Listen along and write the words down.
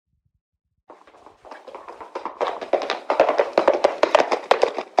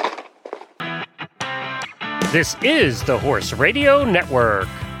This is the Horse Radio Network.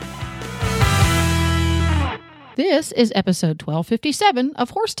 This is episode 1257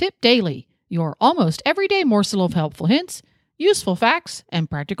 of Horse Tip Daily, your almost everyday morsel of helpful hints, useful facts, and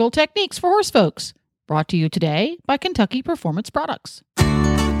practical techniques for horse folks. Brought to you today by Kentucky Performance Products.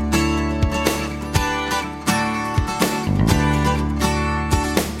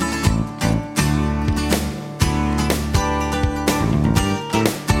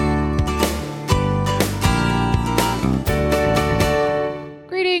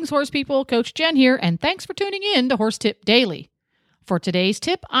 Greetings, horse people. Coach Jen here, and thanks for tuning in to Horse Tip Daily. For today's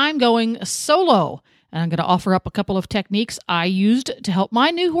tip, I'm going solo, and I'm going to offer up a couple of techniques I used to help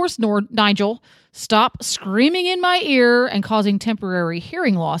my new horse, Nigel, stop screaming in my ear and causing temporary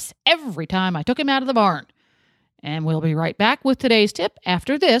hearing loss every time I took him out of the barn. And we'll be right back with today's tip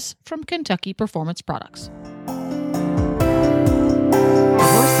after this from Kentucky Performance Products. The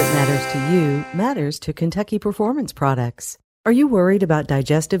horse that matters to you matters to Kentucky Performance Products. Are you worried about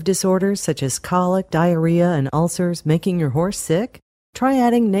digestive disorders such as colic, diarrhea, and ulcers making your horse sick? Try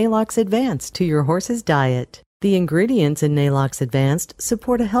adding Nalox Advanced to your horse's diet. The ingredients in Nalox Advanced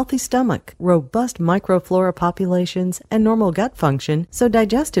support a healthy stomach, robust microflora populations, and normal gut function, so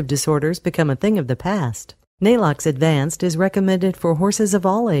digestive disorders become a thing of the past. Nalox Advanced is recommended for horses of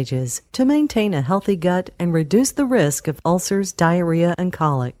all ages to maintain a healthy gut and reduce the risk of ulcers, diarrhea, and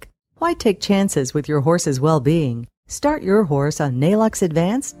colic. Why take chances with your horse's well-being? Start your horse on Nalox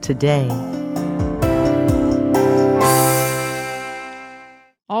Advanced today.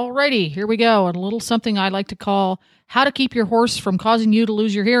 Alrighty, here we go. And a little something I like to call how to keep your horse from causing you to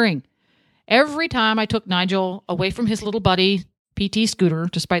lose your hearing. Every time I took Nigel away from his little buddy, PT Scooter,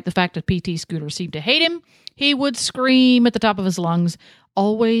 despite the fact that PT Scooter seemed to hate him, he would scream at the top of his lungs,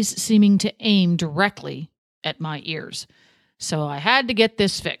 always seeming to aim directly at my ears. So I had to get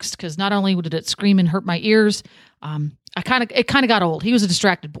this fixed because not only did it scream and hurt my ears, it kind of got old. He was a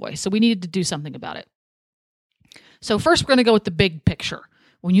distracted boy, so we needed to do something about it. So first, we're going to go with the big picture.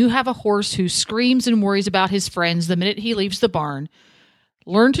 When you have a horse who screams and worries about his friends the minute he leaves the barn,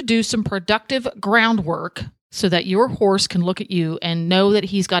 learn to do some productive groundwork so that your horse can look at you and know that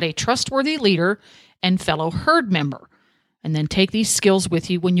he's got a trustworthy leader and fellow herd member. And then take these skills with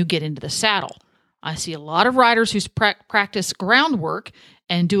you when you get into the saddle. I see a lot of riders who practice groundwork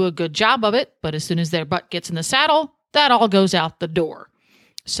and do a good job of it, but as soon as their butt gets in the saddle, that all goes out the door.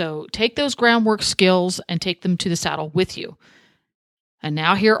 So take those groundwork skills and take them to the saddle with you. And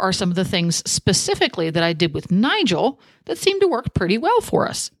now here are some of the things specifically that I did with Nigel that seemed to work pretty well for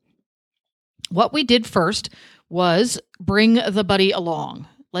us. What we did first was bring the buddy along.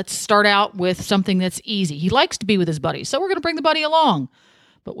 Let's start out with something that's easy. He likes to be with his buddy, so we're going to bring the buddy along.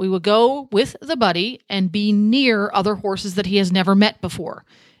 But we would go with the buddy and be near other horses that he has never met before.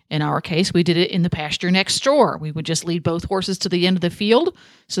 In our case, we did it in the pasture next door. We would just lead both horses to the end of the field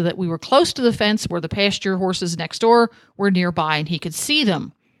so that we were close to the fence where the pasture horses next door were nearby and he could see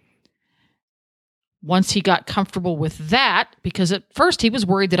them. Once he got comfortable with that, because at first he was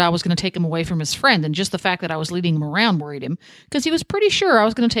worried that I was going to take him away from his friend, and just the fact that I was leading him around worried him, because he was pretty sure I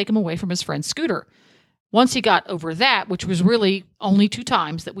was going to take him away from his friend Scooter. Once he got over that, which was really only 2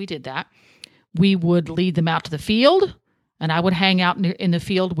 times that we did that, we would lead them out to the field, and I would hang out in the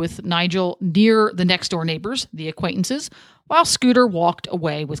field with Nigel near the next door neighbors, the acquaintances, while Scooter walked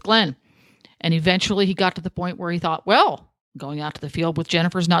away with Glenn. And eventually he got to the point where he thought, well, going out to the field with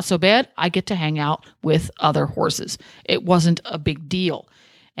Jennifer's not so bad. I get to hang out with other horses. It wasn't a big deal.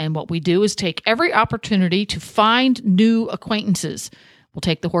 And what we do is take every opportunity to find new acquaintances. We'll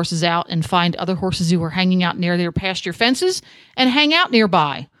take the horses out and find other horses who are hanging out near their pasture fences and hang out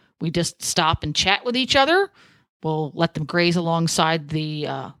nearby. We just stop and chat with each other. We'll let them graze alongside the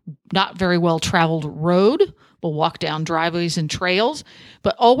not very well-traveled road. We'll walk down driveways and trails,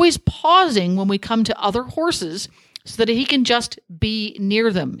 but always pausing when we come to other horses so that he can just be near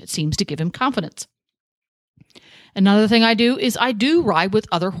them. It seems to give him confidence. Another thing I do is I do ride with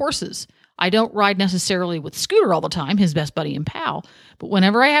other horses. I don't ride necessarily with Scooter all the time, his best buddy and pal, but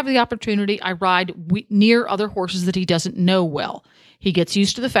whenever I have the opportunity, I ride near other horses that he doesn't know well. He gets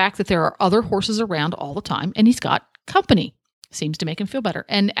used to the fact that there are other horses around all the time, and he's got company. Seems to make him feel better.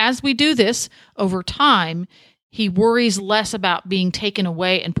 And as we do this over time, he worries less about being taken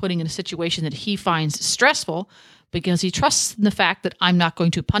away and putting in a situation that he finds stressful because he trusts in the fact that I'm not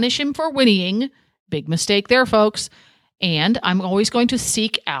going to punish him for whinnying. Big mistake there, folks. And I'm always going to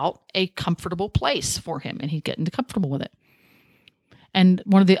seek out a comfortable place for him, and he's getting comfortable with it. And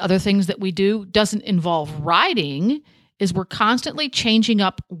one of the other things that we do doesn't involve riding, is we're constantly changing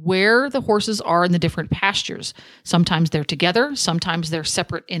up where the horses are in the different pastures. Sometimes they're together. Sometimes they're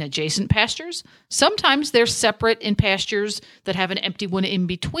separate in adjacent pastures. Sometimes they're separate in pastures that have an empty one in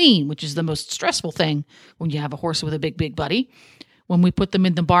between, which is the most stressful thing when you have a horse with a big, big buddy. When we put them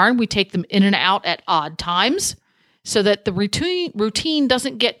in the barn, we take them in and out at odd times so that the routine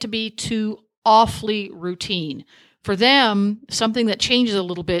doesn't get to be too awfully routine. For them, something that changes a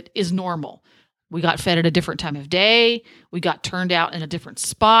little bit is normal. We got fed at a different time of day. We got turned out in a different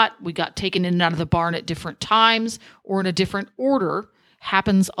spot. We got taken in and out of the barn at different times or in a different order.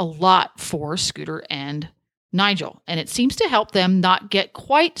 Happens a lot for Scooter and Nigel. And it seems to help them not get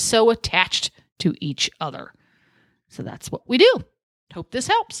quite so attached to each other. So that's what we do. Hope this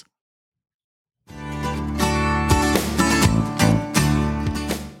helps.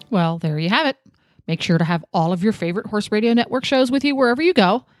 Well, there you have it. Make sure to have all of your favorite Horse Radio Network shows with you wherever you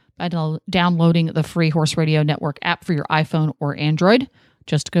go by downloading the free Horse Radio Network app for your iPhone or Android.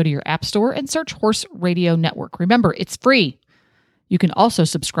 Just go to your app store and search Horse Radio Network. Remember, it's free. You can also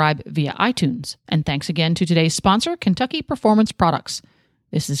subscribe via iTunes. And thanks again to today's sponsor, Kentucky Performance Products.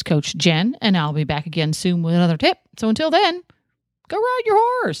 This is Coach Jen, and I'll be back again soon with another tip. So until then, go ride your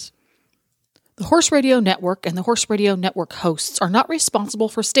horse. The Horse Radio Network and the Horse Radio Network hosts are not responsible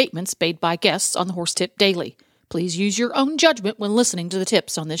for statements made by guests on the Horse Tip Daily. Please use your own judgment when listening to the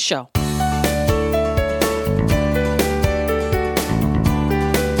tips on this show.